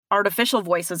artificial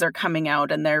voices are coming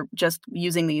out and they're just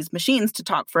using these machines to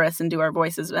talk for us and do our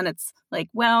voices. And it's like,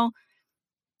 well,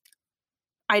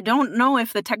 I don't know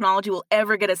if the technology will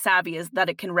ever get as savvy as that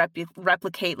it can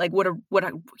replicate like what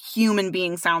a human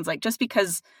being sounds like, just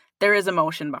because there is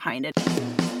emotion behind it.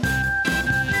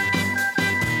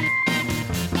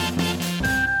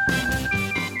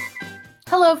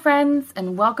 Hello, friends,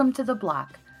 and welcome to The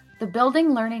Block, the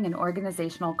Building, Learning, and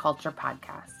Organizational Culture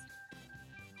podcast.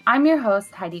 I'm your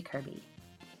host, Heidi Kirby.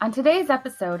 On today's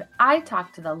episode, I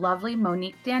talked to the lovely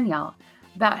Monique Danielle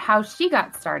about how she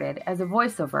got started as a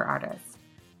voiceover artist.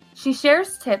 She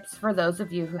shares tips for those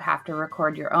of you who have to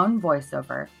record your own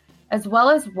voiceover, as well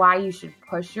as why you should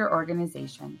push your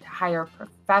organization to hire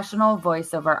professional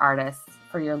voiceover artists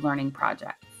for your learning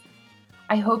projects.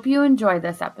 I hope you enjoy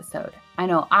this episode. I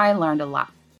know I learned a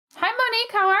lot. Hi,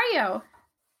 Monique. How are you?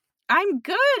 I'm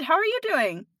good. How are you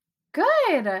doing?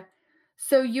 Good.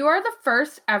 So you are the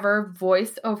first ever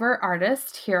voiceover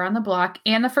artist here on The Block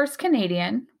and the first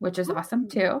Canadian, which is awesome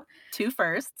too. 2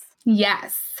 firsts.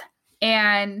 Yes.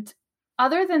 And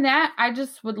other than that, I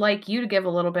just would like you to give a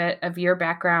little bit of your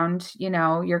background,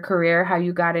 your career, how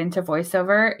you got into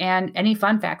voiceover, and any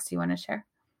fun facts you want to share.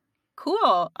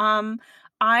 Cool.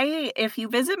 If you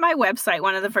visit my website,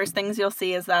 one of the first things you'll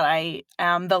see is that I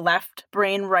am the left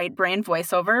brain, right brain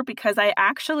voiceover, because I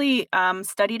actually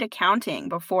studied accounting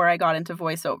before I got into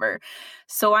voiceover.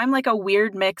 So I'm like a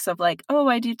weird mix of like, oh,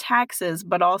 I do taxes,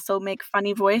 but also make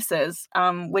funny voices,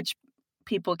 which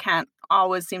people can't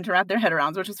always seem to wrap their head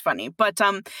around, which is funny. But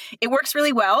it works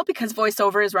really well because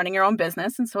voiceover is running your own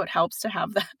business. And so it helps to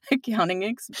have that accounting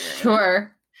experience.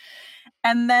 Sure.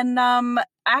 And then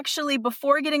actually,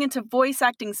 before getting into voice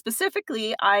acting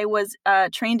specifically, I was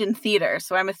trained in theater.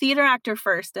 So I'm a theater actor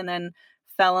first and then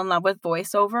fell in love with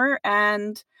voiceover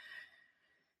and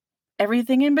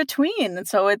everything in between. And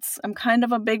so I'm kind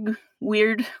of a big,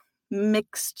 weird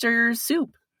mixture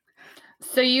soup.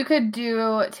 So you could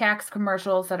do tax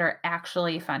commercials that are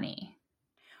actually funny.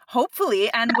 Hopefully,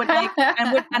 and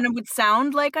it would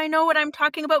sound like I know what I'm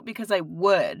talking about, because I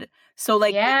would. So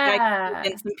like, I can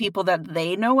convince the people that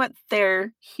they know what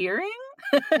they're hearing.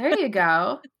 There you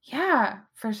go. Yeah,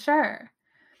 for sure.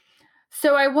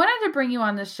 So I wanted to bring you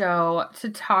on the show to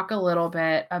talk a little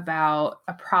bit about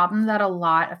a problem that a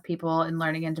lot of people in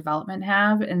learning and development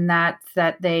have, and that's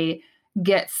that they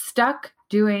get stuck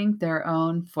doing their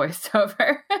own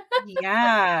voiceover.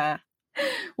 Yeah.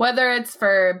 Whether it's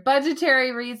for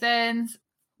budgetary reasons,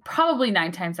 probably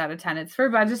 9 times out of 10, it's for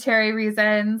budgetary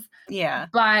reasons. Yeah.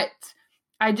 But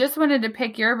I just wanted to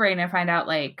pick your brain and find out,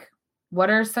 like, what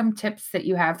are some tips that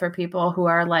you have for people who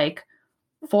are like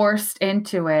forced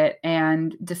into it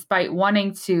and despite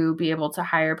wanting to be able to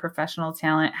hire professional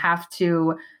talent, have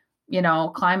to,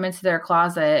 climb into their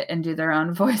closet and do their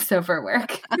own voiceover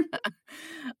work?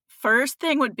 First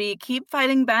thing would be keep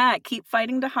fighting back, keep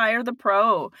fighting to hire the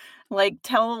pro. Like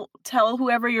tell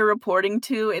whoever you're reporting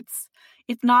to, it's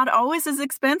not always as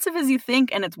expensive as you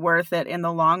think, and it's worth it in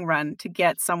the long run to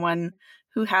get someone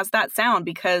who has that sound,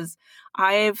 because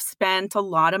I've spent a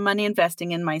lot of money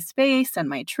investing in my space and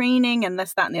my training and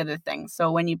this, that, and the other thing.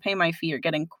 So when you pay my fee, you're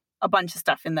getting a bunch of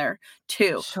stuff in there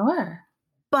too. Sure.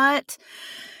 But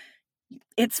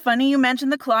it's funny you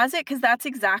mentioned the closet, because that's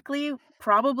exactly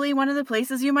probably one of the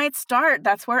places you might start.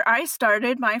 That's where I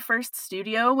started. My first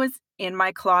studio was in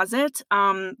my closet.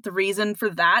 The reason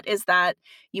for that is that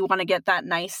you want to get that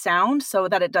nice sound so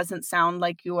that it doesn't sound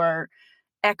like you are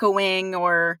echoing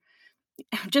or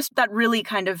just that really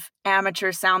kind of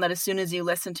amateur sound that as soon as you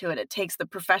listen to it, it takes the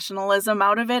professionalism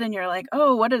out of it. And you're like,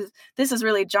 oh, this is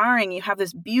really jarring. You have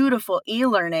this beautiful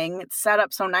e-learning. It's set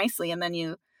up so nicely. And then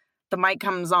the mic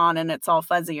comes on and it's all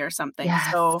fuzzy or something.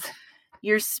 Yes. So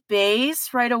your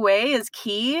space right away is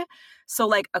key. So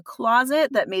like a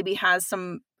closet that maybe has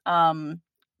some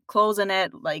clothes in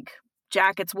it, like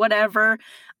jackets, whatever.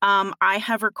 I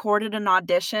have recorded an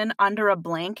audition under a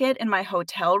blanket in my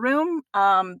hotel room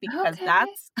because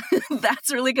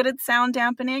that's really good at sound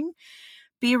dampening.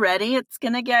 Be ready. It's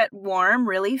going to get warm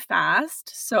really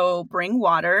fast. So bring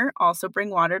water. Also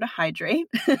bring water to hydrate.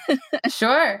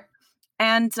 Sure.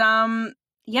 And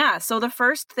so the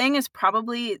first thing is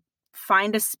probably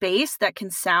find a space that can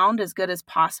sound as good as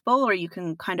possible, or you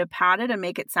can kind of pad it and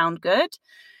make it sound good.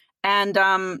 And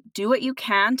do what you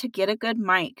can to get a good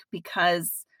mic,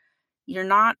 because you're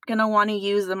not going to want to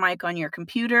use the mic on your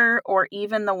computer or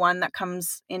even the one that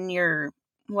comes in you're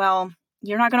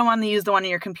not going to want to use the one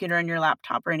in your computer and your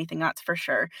laptop or anything, that's for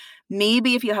sure.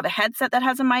 Maybe if you have a headset that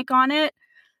has a mic on it,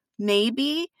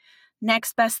 maybe.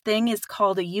 Next best thing is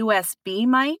called a USB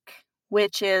mic,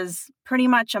 which is pretty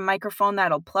much a microphone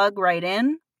that'll plug right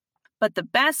in. But the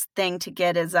best thing to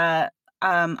get is a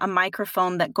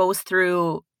microphone that goes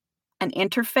through an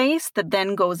interface that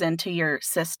then goes into your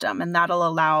system, and that'll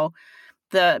allow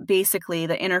basically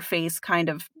the interface kind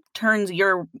of turns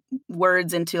your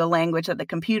words into a language that the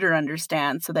computer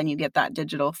understands. So then you get that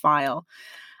digital file.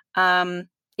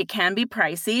 It can be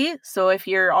pricey. So if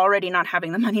you're already not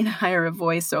having the money to hire a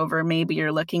voiceover, maybe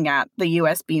you're looking at the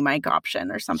USB mic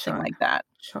option or something like that.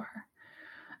 Sure.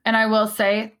 And I will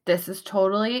say, this is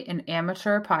totally an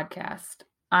amateur podcast.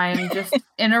 I'm just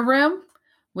in a room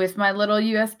with my little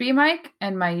USB mic,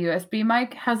 and my USB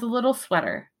mic has a little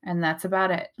sweater, and that's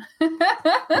about it.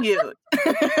 Cute.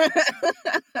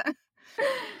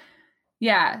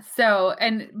 Yeah.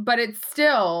 But it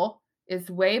still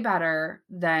is way better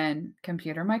than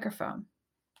computer microphone.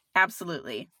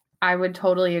 Absolutely. I would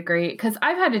totally agree, because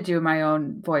I've had to do my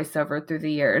own voiceover through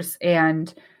the years,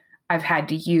 and I've had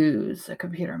to use a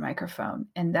computer microphone.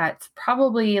 And that's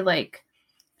probably like,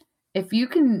 if you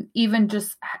can even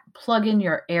just plug in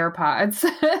your AirPods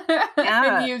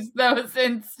and use those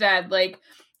instead, like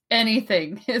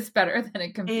anything is better than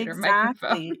a computer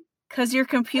microphone. Because your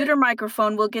computer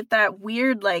microphone will get that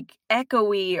weird, like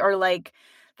echoey, or like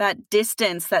that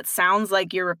distance that sounds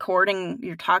like you're talking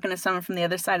to someone from the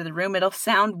other side of the room. It'll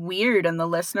sound weird, and the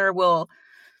listener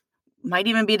might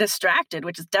even be distracted,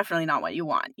 which is definitely not what you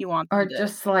want. You want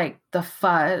just like the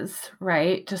fuzz,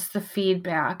 right? Just the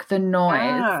feedback, the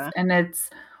noise. And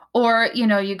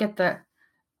you get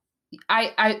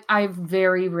I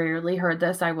very rarely heard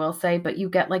this, I will say, but you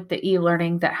get like the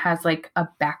e-learning that has like a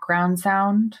background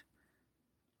sound,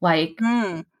 like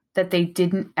that they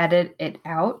didn't edit it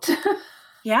out.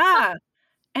 Yeah.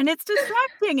 And it's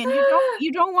distracting, and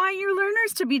you don't want your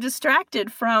learners to be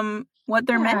distracted from what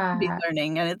they're meant to be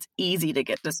learning, and it's easy to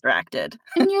get distracted.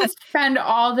 And you spend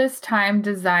all this time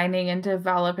designing and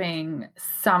developing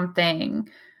something,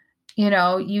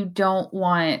 you don't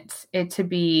want it to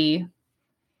be,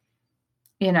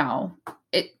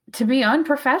 to be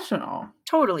unprofessional.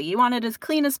 Totally. You want it as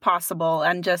clean as possible,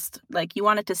 and just like you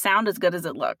want it to sound as good as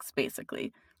it looks,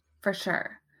 basically. For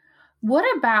sure. What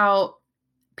about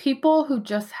people who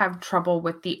just have trouble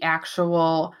with the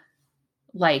actual,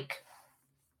 like,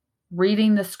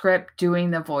 reading the script,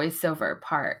 doing the voiceover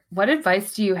part? What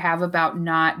advice do you have about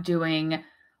not doing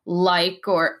like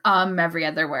or every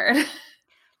other word?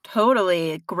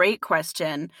 Totally. Great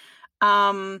question.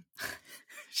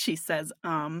 She says,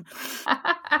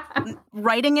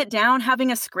 writing it down,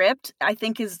 having a script, I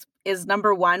think is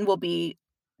number one, will be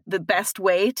the best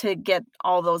way to get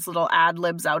all those little ad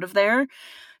libs out of there.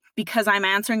 Because I'm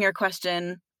answering your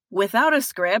question without a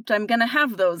script, I'm going to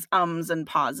have those ums and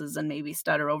pauses and maybe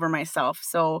stutter over myself.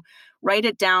 So write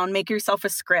it down, make yourself a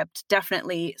script,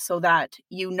 definitely, so that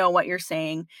you know what you're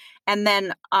saying. And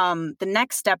then the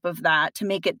next step of that, to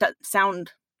make it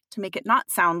not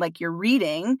sound like you're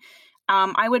reading,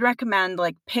 I would recommend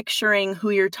like picturing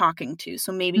who you're talking to.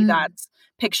 So maybe that's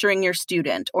picturing your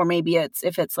student, or maybe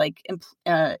if it's like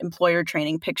employer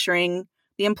training, picturing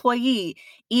the employee.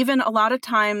 Even a lot of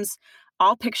times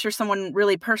I'll picture someone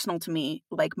really personal to me,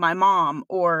 like my mom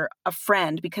or a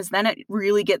friend, because then it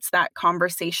really gets that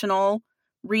conversational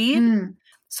read,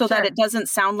 so that it doesn't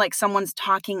sound like someone's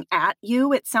talking at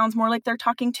you. It sounds more like they're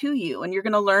talking to you, and you're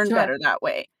going to learn better that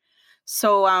way.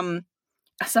 So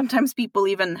sometimes people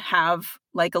even have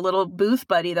like a little booth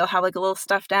buddy. They'll have like a little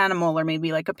stuffed animal, or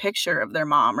maybe like a picture of their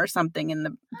mom or something in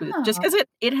the booth, just because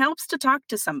it helps to talk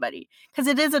to somebody, because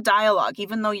it is a dialogue.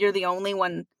 Even though you're the only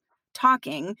one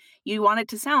talking, you want it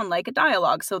to sound like a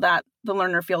dialogue so that the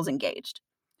learner feels engaged.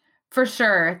 For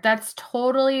sure. That's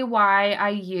totally why I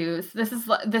use this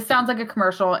sounds like a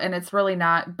commercial, and it's really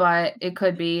not, but it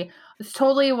could be. It's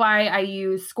totally why I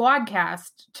use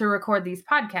Squadcast to record these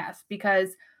podcasts, because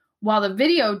while the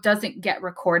video doesn't get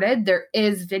recorded, there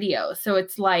is video. So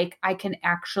it's like I can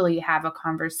actually have a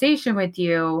conversation with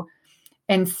you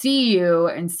and see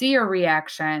your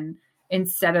reaction,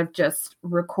 instead of just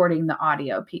recording the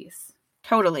audio piece.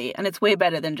 Totally. And it's way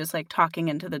better than just like talking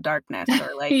into the darkness,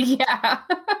 or like, yeah.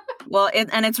 Well,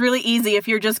 and it's really easy if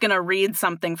you're just going to read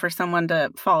something for someone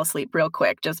to fall asleep real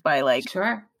quick, just by like,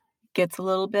 sure, gets a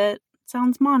little bit,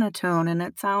 sounds monotone, and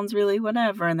it sounds really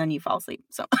whatever, and then you fall asleep.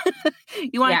 So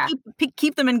you want to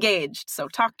keep them engaged. So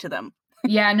talk to them.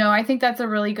 Yeah, no, I think that's a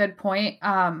really good point.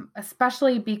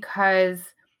 Especially because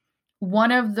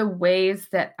one of the ways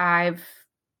that I've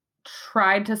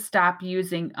tried to stop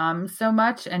using so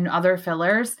much and other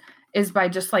fillers is by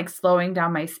just like slowing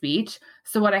down my speech.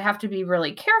 So what I have to be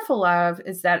really careful of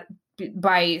is that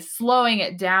by slowing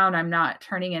it down, I'm not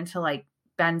turning into like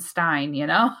Ben Stein,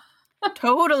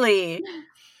 Totally.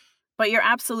 but you're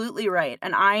absolutely right.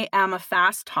 And I am a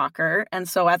fast talker. And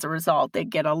so as a result, they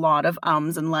get a lot of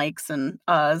ums and likes and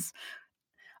uhs,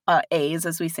 A's,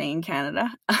 as we say in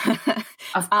Canada.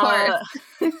 Of course.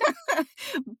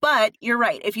 But you're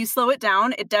right. If you slow it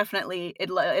down, it definitely, it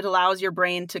allows your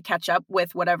brain to catch up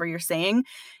with whatever you're saying.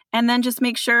 And then just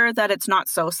make sure that it's not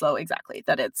so slow, exactly,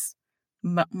 that it's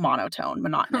monotone,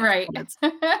 monotonous. Right. It's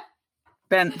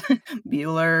Ben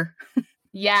Bueller.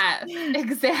 Yeah,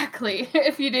 exactly.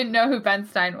 If you didn't know who Ben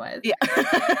Stein was.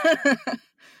 Yeah.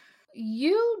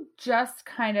 You just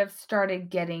kind of started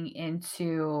getting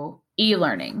into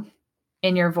e-learning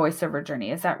in your voiceover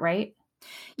journey. Is that right?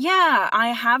 Yeah, I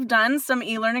have done some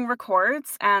e-learning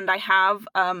records, and I have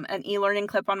an e-learning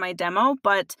clip on my demo,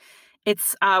 but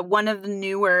it's one of the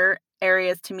newer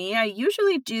areas to me. I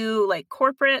usually do like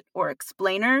corporate or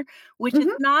explainer, which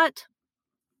is not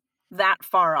that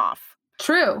far off.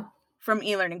 True. From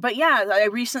e-learning. But yeah, I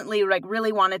recently like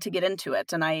really wanted to get into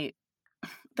it, and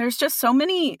there's just so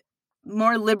many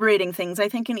more liberating things I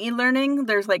think in e-learning.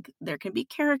 There's like, there can be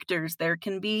characters, there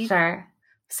can be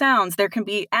sounds, there can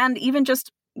be, and even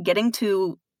just getting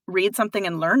to read something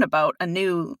and learn about a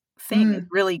new thing is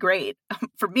really great.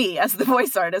 For me as the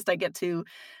voice artist,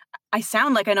 I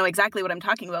sound like I know exactly what I'm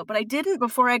talking about, but I didn't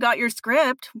before I got your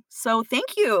script. So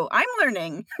thank you. I'm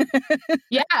learning.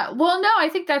 Yeah. Well, no, I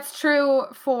think that's true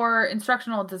for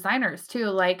instructional designers too.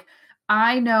 Like,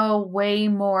 I know way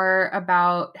more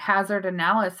about hazard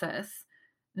analysis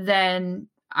than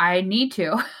I need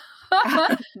to.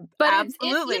 But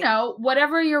absolutely,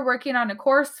 whatever you're working on a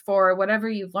course for, whatever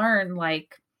you learn,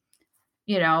 like,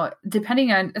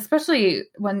 depending on, especially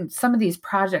when some of these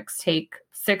projects take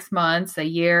 6 months, a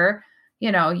year,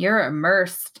 you're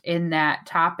immersed in that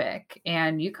topic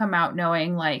and you come out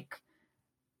knowing like,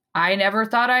 I never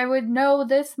thought I would know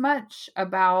this much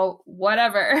about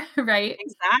whatever, right?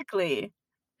 Exactly.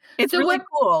 It's really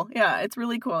cool. Yeah, it's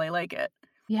really cool. I like it.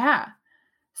 Yeah.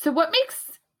 So what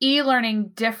makes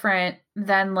e-learning different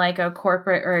than like a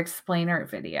corporate or explainer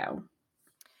video?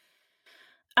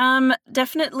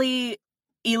 Definitely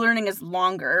e-learning is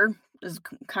longer, is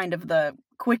kind of the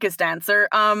quickest answer.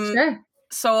 Sure.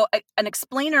 So an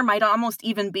explainer might almost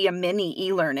even be a mini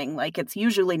e-learning, like it's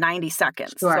usually 90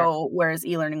 seconds. Sure. So whereas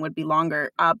e-learning would be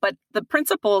longer, but the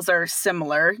principles are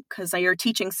similar because you're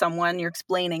teaching someone, you're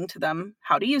explaining to them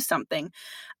how to use something.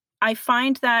 I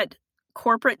find that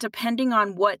corporate, depending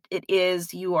on what it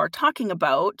is you are talking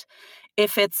about,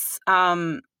 if it's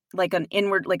like an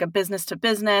inward, like a business to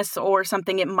business or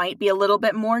something, it might be a little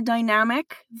bit more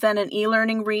dynamic than an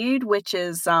e-learning read, which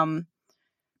is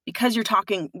because you're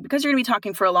going to be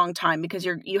talking for a long time, because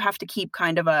you have to keep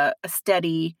kind of a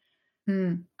steady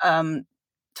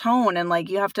tone, and like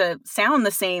you have to sound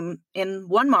the same in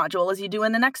one module as you do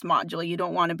in the next module. You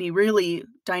don't want to be really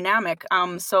dynamic.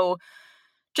 So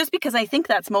just because I think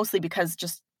that's mostly because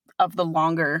just of the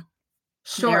longer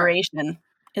narration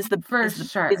is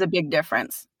a big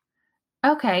difference.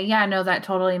 Okay. Yeah, no, that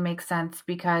totally makes sense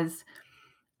because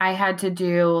I had to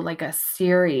do like a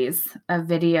series of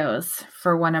videos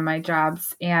for one of my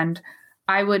jobs, and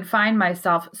I would find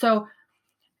myself, so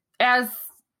as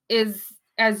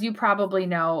you probably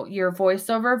know, your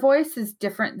voiceover voice is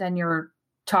different than your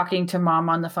talking to mom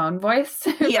on the phone voice,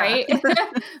 right?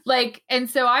 Like, and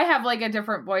so I have like a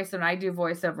different voice when I do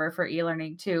voiceover for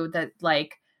e-learning too, that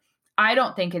like, I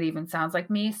don't think it even sounds like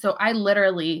me. So I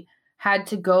literally had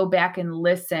to go back and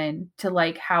listen to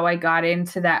like how I got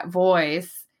into that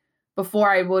voice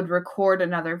before I would record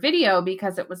another video,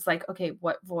 because it was like, okay,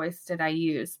 what voice did I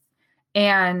use?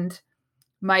 And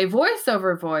my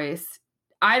voiceover voice,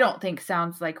 I don't think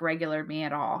sounds like regular me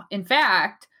at all. In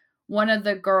fact, one of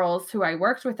the girls who I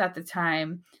worked with at the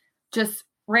time, just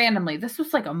randomly, this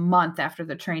was like a month after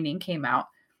the training came out,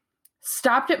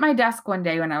 stopped at my desk one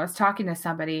day when I was talking to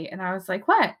somebody, and I was like,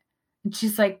 what? And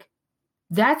she's like,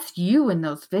 that's you in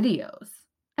those videos.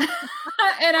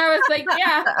 And I was like,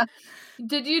 yeah.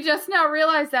 Did you just now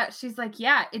realize that? She's like,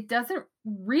 yeah, it doesn't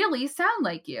really sound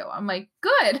like you. I'm like,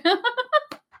 good.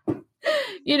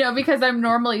 Because I'm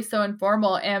normally so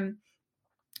informal. And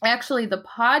actually the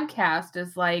podcast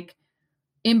is like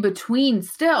in between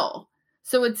still.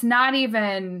 So it's not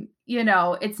even,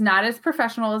 it's not as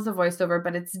professional as a voiceover,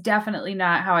 but it's definitely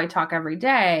not how I talk every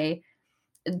day.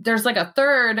 There's like a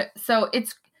third. So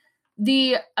it's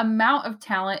the amount of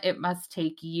talent it must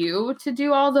take you to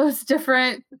do all those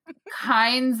different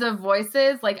kinds of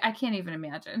voices. Like, I can't even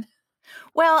imagine.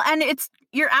 Well, and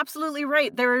you're absolutely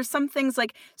right. There are some things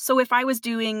like, so if I was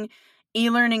doing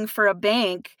e-learning for a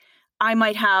bank, I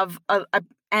might have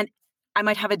I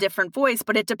might have a different voice,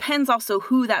 but it depends also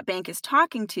who that bank is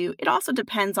talking to. It also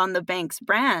depends on the bank's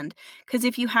brand. Because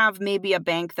if you have maybe a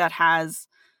bank that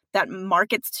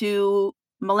markets to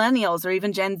millennials or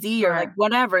even Gen Z or like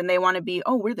whatever, and they want to be,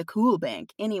 oh, we're the cool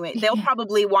bank. Anyway, they'll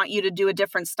probably want you to do a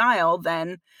different style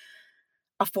than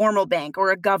a formal bank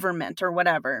or a government or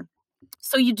whatever.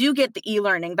 So you do get the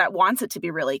e-learning that wants it to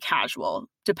be really casual,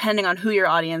 depending on who your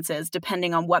audience is,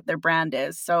 depending on what their brand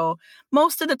is. So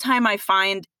most of the time I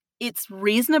find it's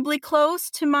reasonably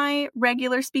close to my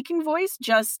regular speaking voice,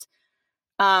 just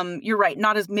you're right,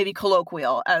 not as maybe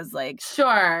colloquial as like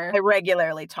I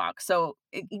regularly talk. So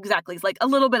exactly, it's like a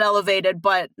little bit elevated,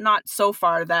 but not so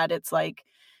far that it's like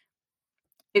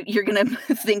you're gonna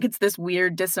think it's this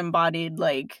weird disembodied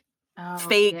like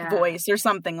fake voice or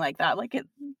something like that. Like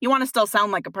you want to still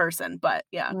sound like a person, but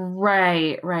yeah.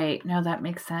 Right. No, that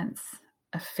makes sense.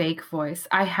 A fake voice.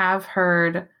 I have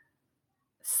heard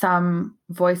some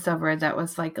voiceover that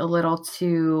was like a little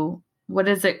too, what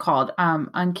is it called?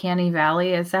 Uncanny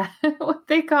Valley. Is that what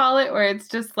they call it? Where it's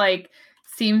just like,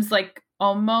 seems like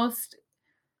almost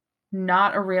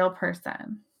not a real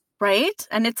person. Right.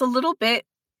 And it's a little bit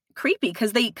creepy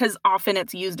because often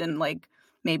it's used in like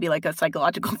maybe like a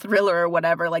psychological thriller or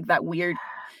whatever, like that weird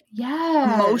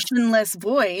emotionless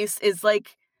voice is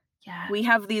like, we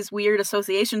have these weird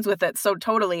associations with it. So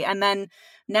totally. And then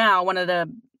now one of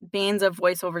the banes of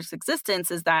voiceover's existence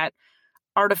is that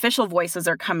artificial voices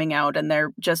are coming out and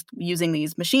they're just using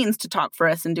these machines to talk for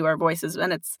us and do our voices.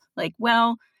 And it's like,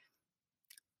 well,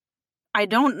 I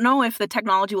don't know if the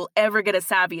technology will ever get as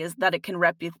savvy as that it can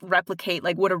replicate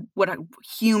like what a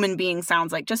human being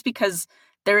sounds like, just because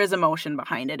there is emotion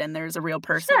behind it and there's a real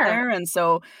person there. And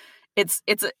so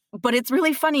but it's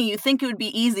really funny. You think it would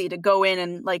be easy to go in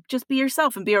and like just be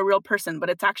yourself and be a real person, but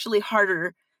it's actually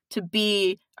harder to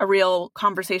be a real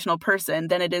conversational person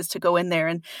than it is to go in there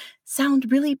and sound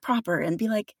really proper and be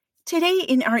like, today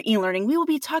in our e-learning, we will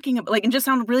be talking about like, and just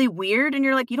sound really weird. And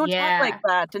you're like, you don't talk like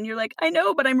that. And you're like, I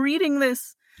know, but I'm reading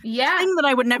this thing that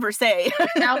I would never say.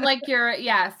 sound like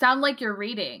you're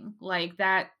reading like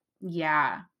that.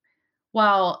 Yeah.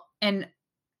 Well, and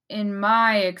in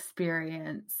my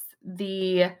experience,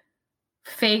 the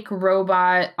fake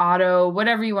robot, auto,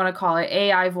 whatever you want to call it,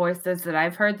 AI voices that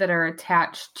I've heard that are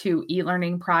attached to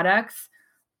e-learning products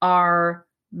are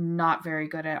not very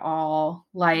good at all.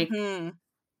 Like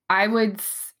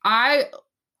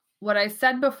what I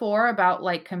said before about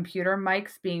like computer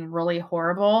mics being really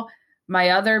horrible, my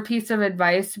other piece of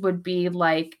advice would be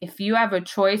like, if you have a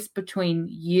choice between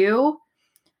you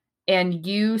and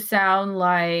you sound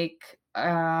like,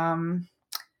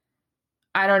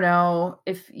 I don't know,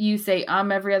 if you say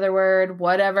every other word,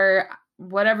 whatever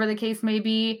the case may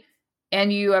be,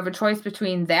 and you have a choice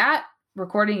between that,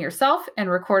 recording yourself, and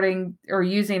recording or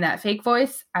using that fake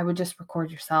voice, I would just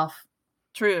record yourself.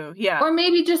 True, yeah. Or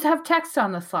maybe just have text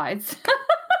on the slides.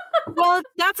 Well,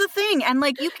 that's a thing. And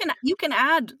like you can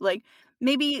add like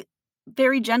maybe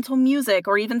very gentle music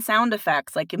or even sound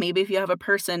effects. Like maybe if you have a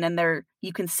person and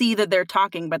you can see that they're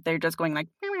talking, but they're just going like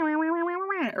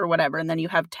or whatever, and then you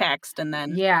have text, and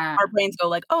then our brains go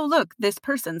like, oh look, this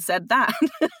person said that.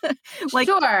 Like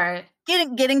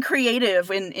getting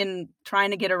creative in trying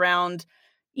to get around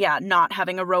not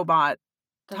having a robot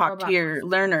talk to your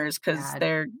learners, because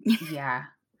they're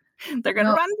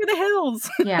gonna run for the hills.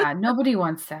 Nobody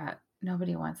wants that.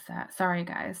 Sorry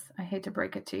guys, I hate to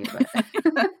break it to you,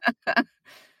 but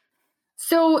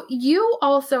so you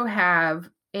also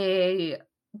have a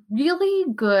really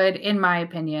good, in my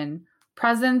opinion,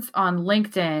 presence on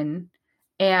LinkedIn,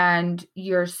 and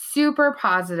you're super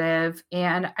positive,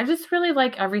 and I just really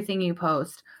like everything you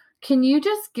post. Can you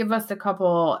just give us a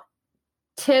couple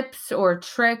tips or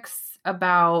tricks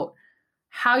about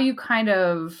how you kind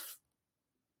of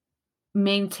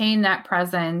maintain that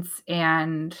presence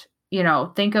and,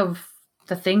 think of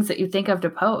the things that you think of to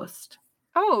post?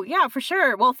 Oh, yeah, for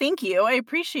sure. Well, thank you. I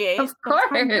appreciate those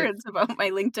kind words about my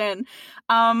LinkedIn.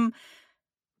 I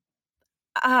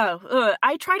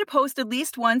try to post at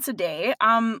least once a day.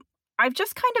 I've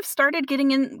just kind of started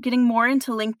getting more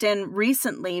into LinkedIn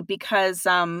recently because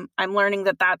I'm learning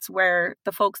that that's where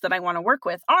the folks that I want to work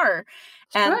with are.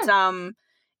 And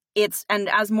and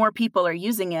as more people are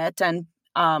using it and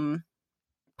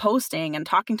posting and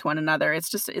talking to one another,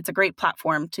 it's a great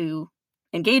platform to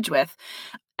engage with.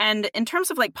 And in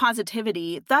terms of like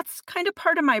positivity, that's kind of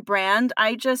part of my brand.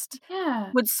 I just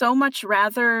would so much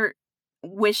rather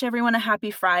wish everyone a happy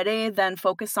Friday than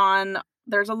focus on,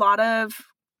 there's a lot of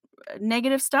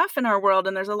negative stuff in our world,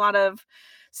 and there's a lot of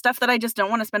stuff that I just don't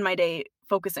want to spend my day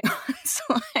focusing on. So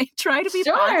I try to be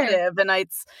positive, and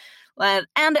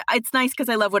And it's nice because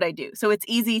I love what I do. So it's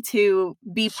easy to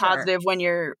be Sure. positive when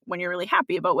you're really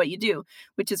happy about what you do,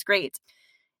 which is great.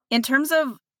 In terms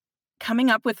of coming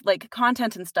up with like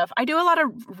content and stuff, I do a lot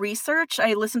of research.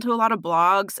 I listen to a lot of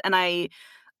blogs and I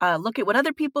look at what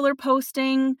other people are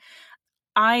posting.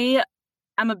 I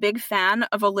am a big fan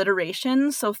of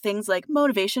alliteration. So things like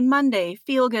Motivation Monday,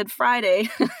 Feel Good Friday.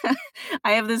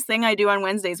 I have this thing I do on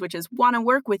Wednesdays, which is Wanna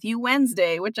Work With You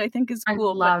Wednesday, which I think is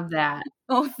cool. I love that.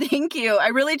 Oh, thank you. I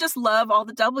really just love all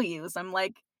the W's. I'm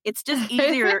like, it's just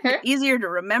easier to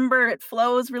remember. It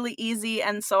flows really easy.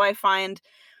 And so I find,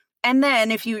 and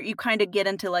then if you kind of get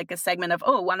into like a segment of,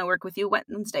 oh, want to work with you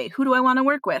Wednesday, who do I want to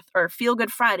work with? Or Feel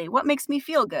Good Friday, what makes me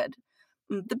feel good?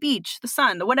 The beach, the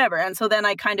sun, whatever. And so then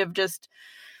I kind of just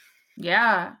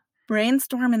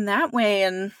brainstorm in that way.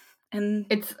 And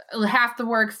it's half the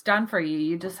work's done for you.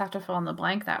 You just have to fill in the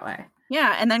blank that way.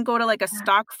 Yeah. And then go to like a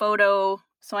stock photo.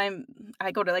 So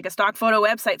I go to like a stock photo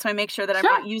website. So I make sure that I'm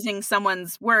not using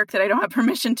someone's work that I don't have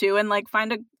permission to, and like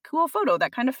find a cool photo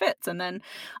that kind of fits. And then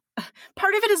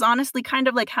part of it is honestly kind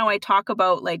of like how I talk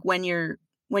about like when you're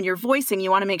voicing, you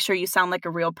want to make sure you sound like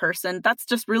a real person. That's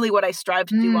just really what I strive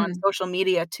to do on social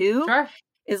media too. Sure.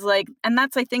 Is like, and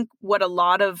that's, I think, what a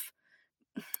lot of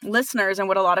listeners and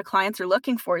what a lot of clients are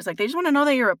looking for is like, they just want to know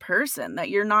that you're a person, that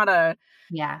you're not a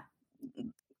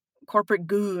corporate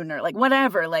goon or like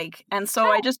whatever. Like, and so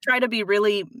I just try to be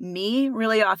really me,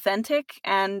 really authentic.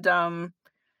 And,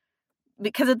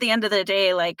 because at the end of the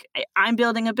day, like I'm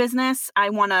building a business.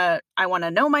 I want to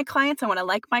know my clients. I want to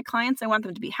like my clients. I want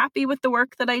them to be happy with the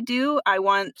work that I do. I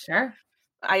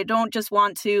don't just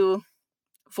want to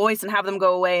voice and have them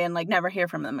go away and like never hear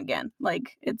from them again.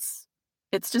 Like it's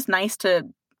just nice to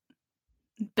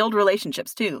build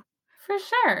relationships too. For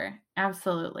sure.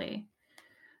 Absolutely.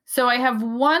 So I have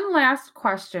one last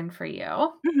question for you.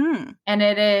 Mm-hmm. And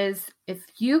it is, if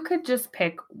you could just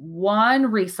pick one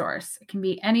resource, it can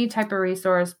be any type of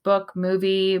resource, book,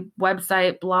 movie,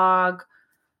 website, blog,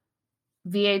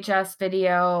 VHS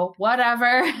video,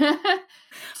 whatever.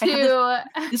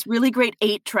 This really great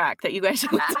 8-track that you guys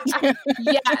should listen to.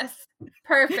 Yes,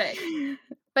 perfect.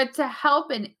 But to help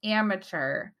an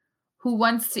amateur who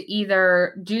wants to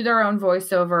either do their own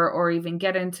voiceover or even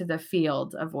get into the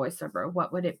field of voiceover,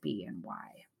 what would it be and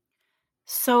why?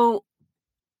 So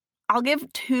I'll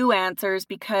give 2 answers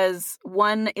because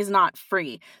one is not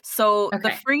free. So the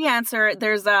free answer,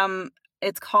 there's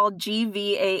it's called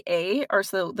GVAA, or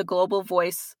so the Global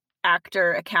Voice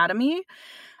Actor Academy.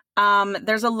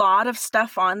 There's a lot of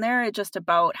stuff on there just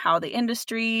about how the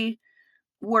industry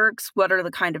works, what are the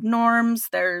kind of norms.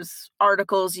 There's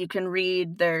articles you can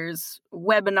read, there's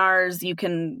webinars you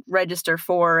can register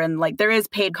for, and like there is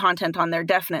paid content on there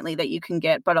definitely that you can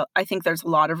get, but I think there's a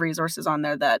lot of resources on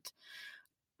there that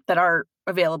are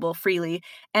available freely.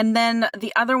 And then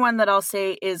the other one that I'll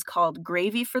say is called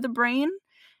Gravy for the Brain,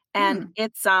 and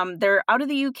it's they're out of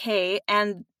the UK,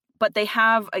 but they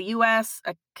have a US,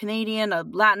 a Canadian, a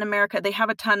Latin America. They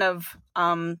have a ton of,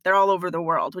 they're all over the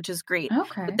world, which is great.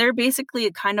 Okay. But they're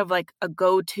basically kind of like a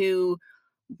go-to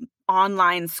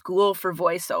online school for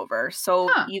voiceover. So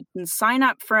you can sign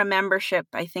up for a membership.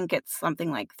 I think it's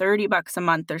something like $30 a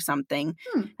month or something.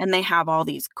 And they have all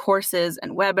these courses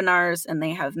and webinars, and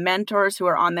they have mentors who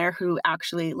are on there who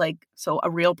actually so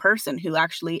a real person who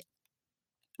actually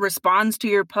responds to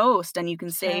your post, and you can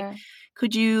say,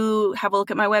 could you have a look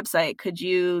at my website? Could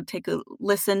you take a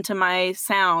listen to my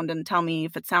sound and tell me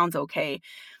if it sounds okay?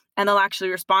 And they'll actually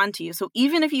respond to you. So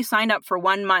even if you signed up for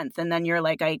 1 month and then you're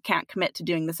like, I can't commit to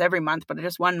doing this every month, but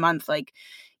just 1 month, like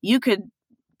you could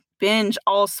binge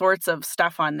all sorts of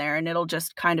stuff on there, and it'll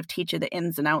just kind of teach you the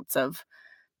ins and outs of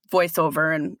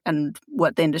voiceover and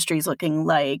what the industry is looking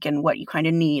like and what you kind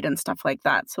of need and stuff like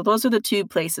that. So those are the 2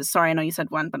 places. Sorry, I know you said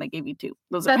 1, but I gave you 2.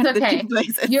 That's okay. The 2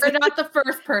 places. You're not the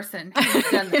first person who's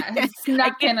done that.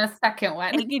 Snuck in a second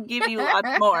one. I could give you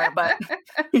lots more, but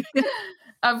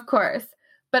of course.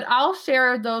 But I'll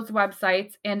share those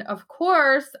websites, and of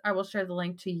course, I will share the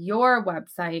link to your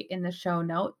website in the show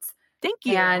notes. Thank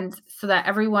you. And so that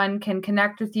everyone can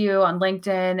connect with you on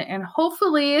LinkedIn, and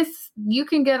hopefully you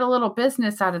can get a little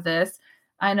business out of this.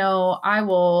 I know I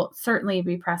will certainly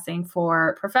be pressing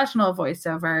for professional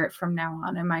voiceover from now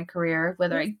on in my career.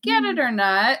 Whether I get it or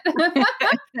not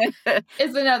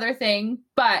is another thing.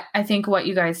 But I think what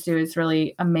you guys do is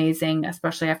really amazing,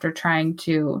 especially after trying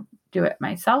to do it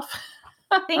myself.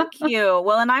 Thank you.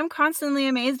 Well, and I'm constantly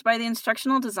amazed by the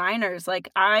instructional designers.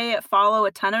 Like I follow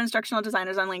a ton of instructional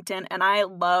designers on LinkedIn, and I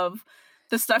love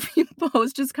the stuff you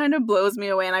post just kind of blows me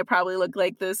away, and I probably look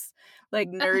like this like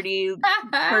nerdy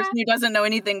person who doesn't know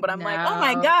anything, but I'm like, oh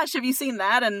my gosh, have you seen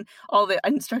that? And all the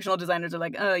instructional designers are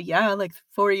like, yeah, like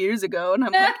 4 years ago. And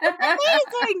I'm like,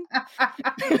 amazing.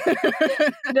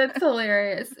 That's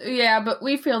hilarious. Yeah, but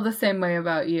we feel the same way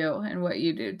about you and what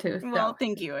you do too. So. Well,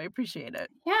 thank you. I appreciate it.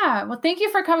 Yeah. Well, thank you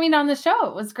for coming on the show.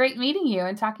 It was great meeting you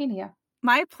and talking to you.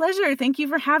 My pleasure. Thank you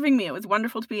for having me. It was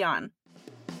wonderful to be on.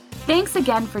 Thanks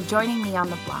again for joining me on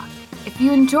the blog. If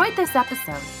you enjoyed this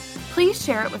episode, please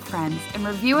share it with friends and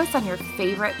review us on your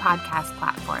favorite podcast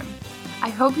platform. I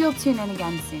hope you'll tune in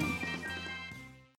again soon.